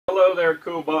there,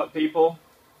 CoolBot people.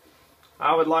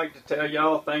 I would like to tell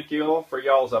y'all thank you all for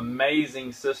y'all's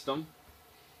amazing system.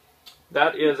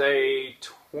 That is a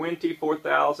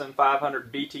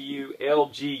 24,500 BTU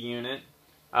LG unit,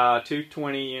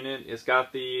 220 unit. It's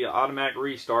got the automatic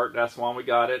restart. That's why we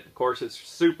got it. Of course, it's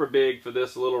super big for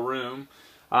this little room.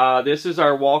 This is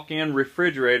our walk-in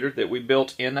refrigerator that we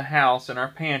built in the house in our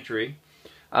pantry.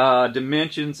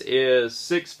 Dimensions is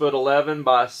 6'11"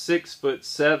 by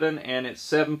 6'7", and it's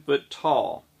 7 foot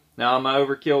tall. Now I'm an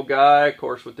overkill guy, of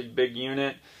course, with the big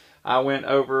unit. I went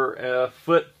over a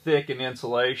foot thick in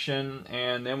insulation,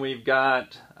 and then we've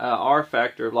got R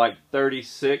factor of like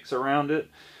 36 around it.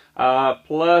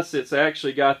 Plus, it's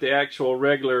actually got the actual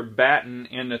regular batten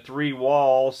in the 3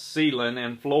 walls, ceiling,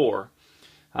 and floor.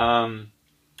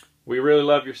 We really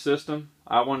love your system.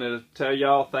 I wanted to tell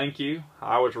y'all thank you.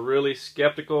 I was really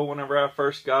skeptical whenever I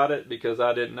first got it because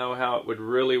I didn't know how it would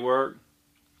really work.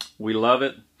 We love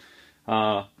it.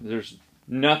 There's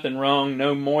nothing wrong,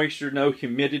 no moisture, no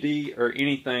humidity, or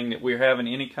anything that we're having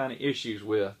any kind of issues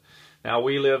with. Now,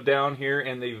 we live down here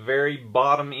in the very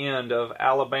bottom end of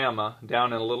Alabama,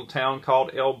 down in a little town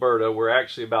called Alberta. We're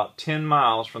actually about 10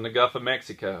 miles from the Gulf of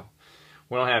Mexico.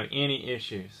 We don't have any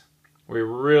issues. We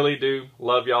really do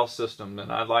love y'all's system,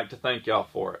 and I'd like to thank y'all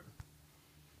for it.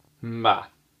 Bye.